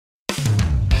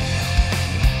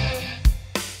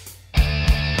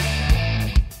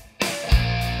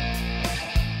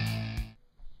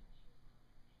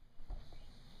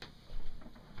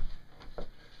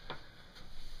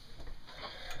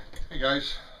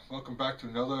guys, welcome back to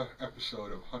another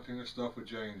episode of Hunting and Stuff with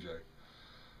J&J.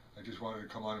 I just wanted to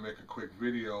come on and make a quick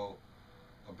video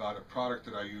about a product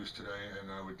that I used today, and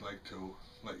I would like to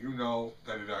let you know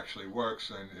that it actually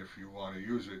works, and if you want to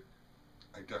use it,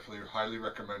 I definitely highly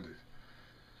recommend it.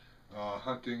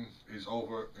 Hunting is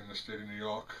over in the state of New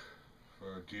York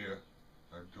for deer.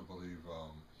 I do believe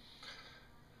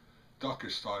duck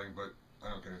is starting, but I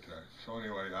don't get into that. So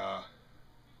anyway,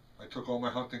 I took all my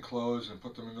hunting clothes and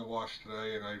put them in the wash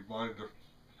today, and I wanted to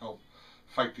help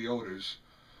fight the odors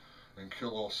and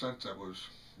kill all scent that would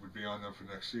be on them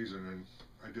for next season, and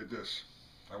I did this.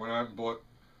 I went out and bought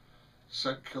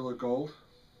Scent Killer Gold.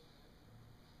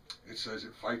 It says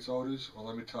it fights odors. Well,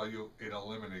 let me tell you, it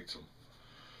eliminates them.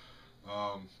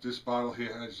 This bottle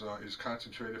here is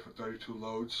concentrated for 32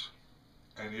 loads,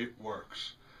 and it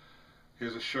works.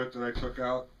 Here's a shirt that I took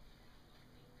out,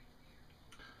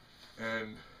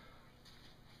 and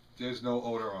there's no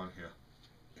odor on here.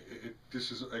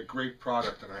 This is a great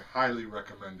product, and I highly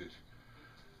recommend it.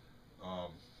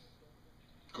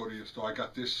 Go to your store. I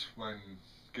got this when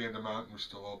Gander Mountain was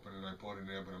still open, and I bought it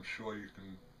there, but I'm sure you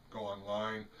can go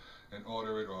online and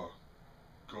order it, or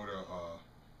go to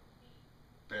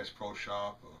Bass Pro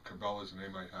Shop or Cabela's, and they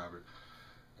might have it.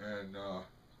 And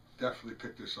definitely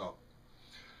pick this up.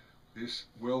 This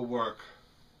will work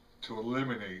to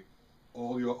eliminate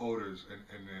all your odors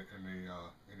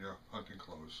in your hunting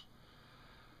clothes.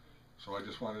 So I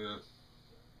just wanted to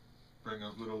bring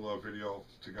a little video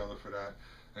together for that.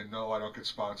 And no, I don't get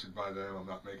sponsored by them. I'm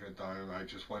not making a dime. I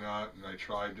just went out and I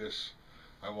tried this.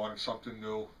 I wanted something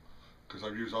new because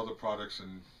I've used other products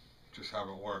and just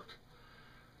haven't worked.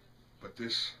 But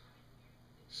this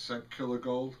Scent Killer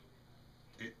Gold,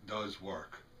 it does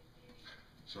work.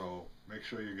 So make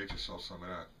sure you get yourself some of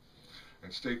that.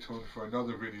 And stay tuned for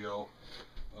another video.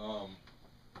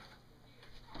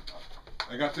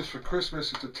 I got this for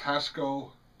Christmas. It's a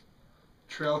Tasco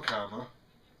trail camera.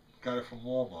 Got it from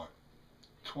Walmart.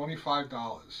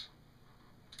 $25.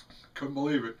 Couldn't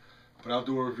believe it, but I'll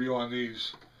do a review on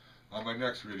these on my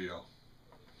next video.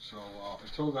 So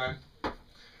until then,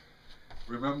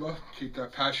 remember, keep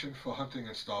that passion for hunting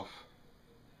and stuff,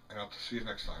 and I'll see you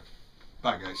next time.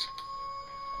 Bye, guys.